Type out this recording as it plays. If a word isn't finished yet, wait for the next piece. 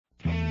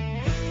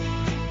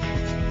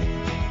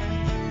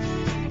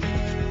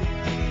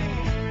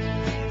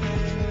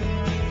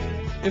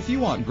If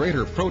you want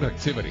greater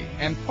productivity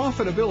and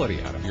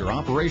profitability out of your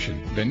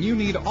operation, then you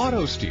need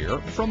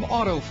AutoSteer from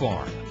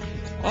AutoFarm.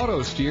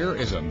 AutoSteer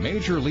is a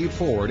major leap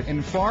forward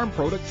in farm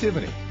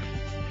productivity.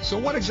 So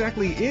what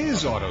exactly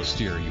is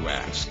AutoSteer, you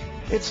ask?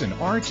 It's an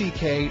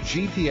RTK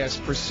GPS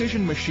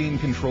precision machine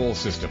control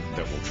system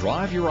that will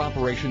drive your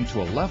operation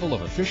to a level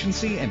of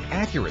efficiency and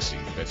accuracy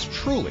that's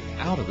truly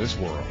out of this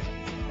world.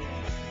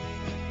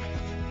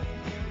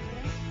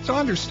 To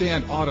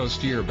understand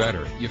AutoSteer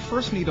better, you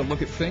first need to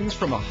look at things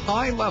from a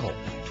high level,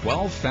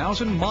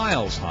 12,000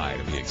 miles high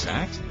to be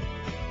exact.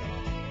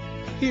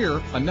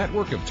 Here, a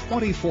network of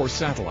 24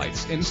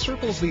 satellites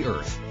encircles the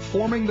Earth,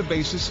 forming the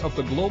basis of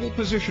the Global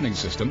Positioning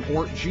System,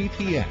 or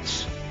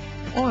GPS.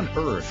 On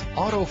Earth,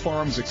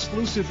 AutoFarm's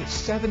exclusive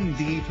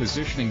 7D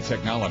positioning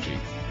technology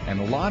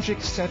and Logic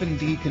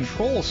 7D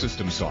control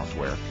system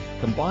software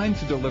combine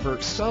to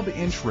deliver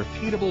sub-inch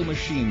repeatable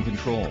machine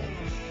control.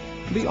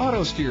 The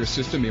AutoSteer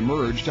system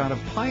emerged out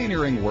of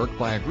pioneering work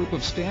by a group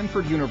of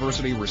Stanford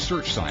University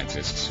research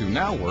scientists who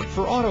now work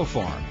for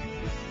AutoFarm.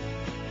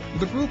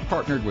 The group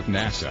partnered with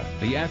NASA,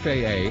 the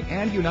FAA,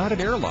 and United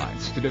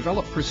Airlines to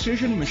develop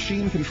precision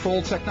machine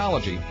control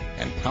technology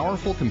and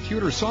powerful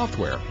computer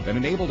software that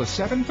enabled a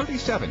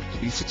 737 to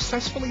be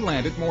successfully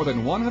landed more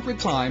than 100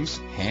 times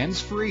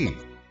hands-free.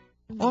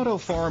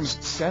 AutoFarm's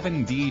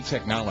 7D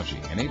technology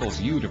enables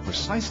you to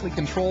precisely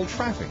control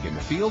traffic in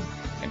the field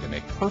and to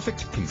make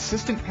perfect,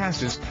 consistent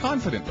passes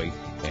confidently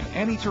in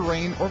any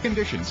terrain or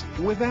conditions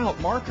without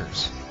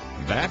markers.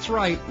 That's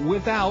right,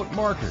 without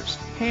markers,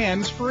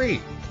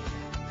 hands-free.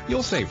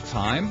 You'll save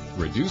time,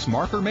 reduce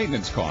marker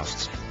maintenance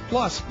costs,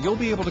 plus you'll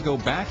be able to go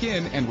back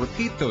in and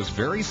repeat those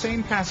very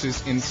same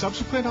passes in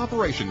subsequent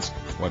operations,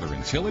 whether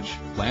in tillage,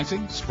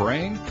 planting,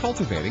 spraying,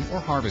 cultivating, or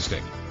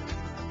harvesting.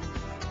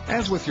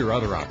 As with your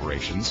other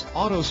operations,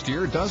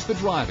 AutoSteer does the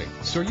driving,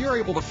 so you're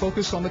able to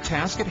focus on the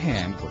task at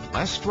hand with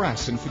less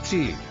stress and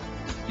fatigue.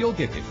 You'll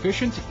get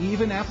efficient,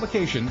 even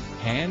application,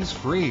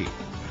 hands-free.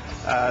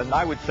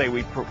 I would say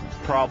we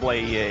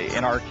probably,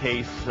 in our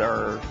case,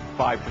 are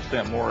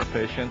 5% more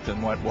efficient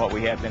than what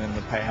we have been in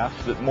the past.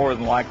 But more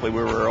than likely,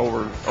 we were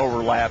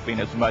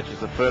overlapping as much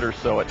as a foot or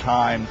so at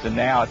times, and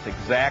now it's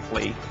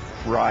exactly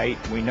right.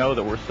 We know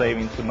that we're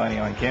saving some money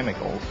on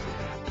chemicals.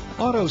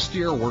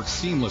 AutoSteer works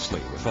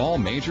seamlessly with all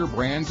major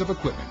brands of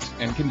equipment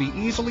and can be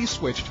easily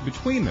switched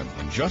between them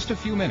in just a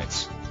few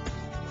minutes.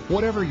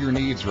 Whatever your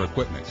needs or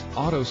equipment,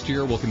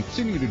 AutoSteer will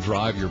continue to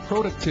drive your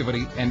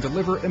productivity and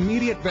deliver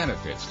immediate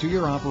benefits to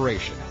your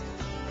operation.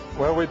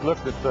 Well, we've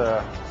looked at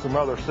some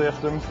other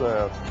systems.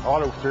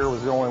 AutoSteer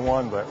was the only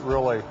one that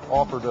really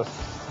offered us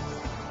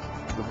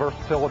the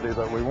versatility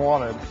that we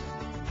wanted.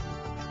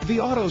 The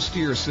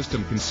AutoSteer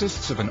system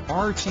consists of an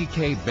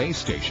RTK base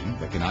station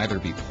that can either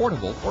be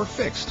portable or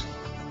fixed,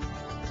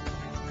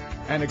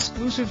 an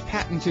exclusive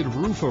patented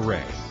roof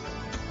array,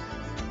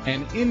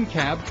 an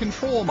in-cab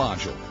control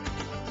module,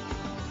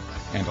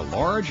 and a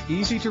large,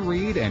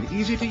 easy-to-read and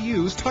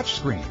easy-to-use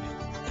touchscreen.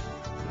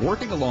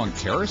 Working along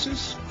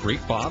terraces,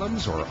 creek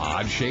bottoms, or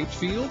odd-shaped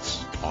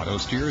fields,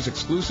 AutoSteer's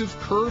exclusive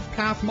curved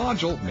path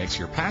module makes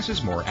your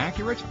passes more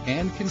accurate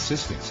and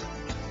consistent.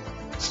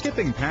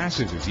 Skipping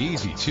passes is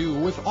easy, too,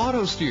 with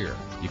AutoSteer.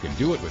 You can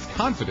do it with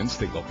confidence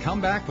that you'll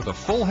come back with a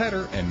full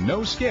header and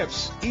no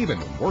skips, even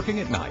when working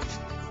at night.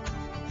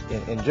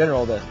 In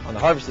general, on the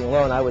harvesting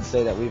alone, I would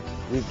say that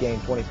we've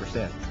gained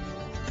 20%.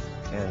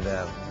 And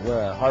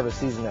we're a harvest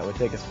season that would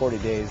take us 40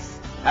 days.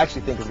 I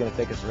actually think it's going to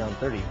take us around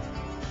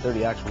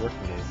 30 actual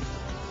working days.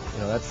 You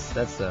know,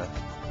 that's a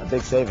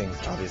big savings,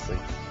 obviously.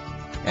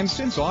 And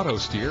since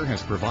AutoSteer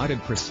has provided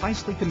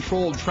precisely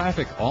controlled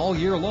traffic all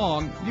year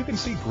long, you can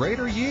see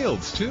greater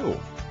yields, too.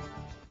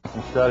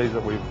 Some studies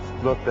that we've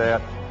looked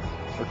at,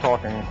 we're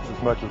talking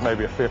as much as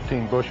maybe a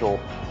 15 bushel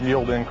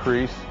yield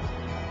increase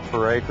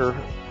per acre.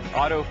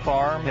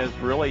 AutoFarm has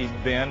really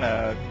been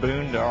a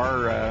boon to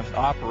our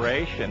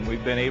operation.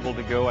 We've been able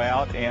to go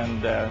out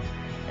and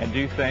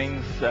do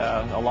things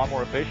a lot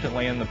more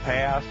efficiently in the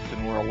past,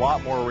 and we're a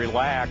lot more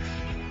relaxed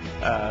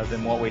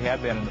than what we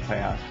have been in the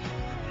past.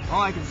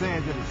 All I can say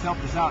is that it's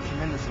helped us out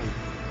tremendously.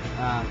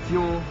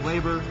 Fuel,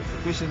 labor,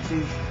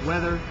 efficiencies,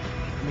 weather,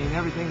 I mean,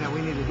 everything that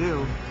we need to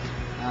do,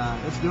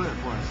 it's doing it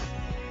for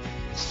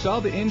us.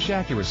 Sub-inch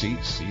accuracy,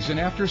 season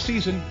after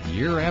season,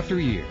 year after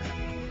year.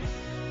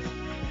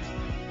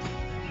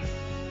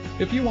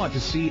 If you want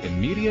to see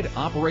immediate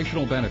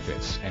operational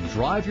benefits and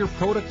drive your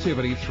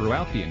productivity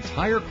throughout the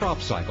entire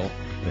crop cycle,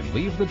 then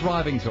leave the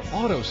driving to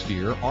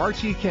AutoSteer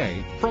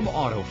RTK from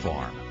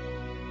AutoFarm.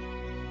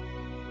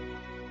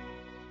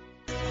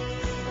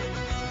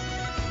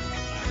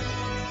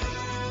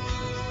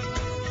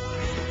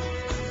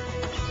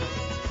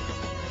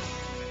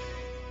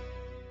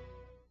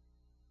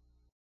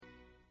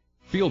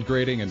 Field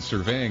grading and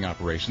surveying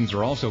operations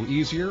are also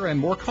easier and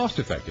more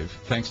cost-effective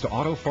thanks to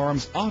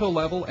AutoFarm's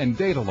auto-level and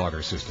data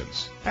logger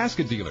systems. Ask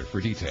a dealer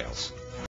for details.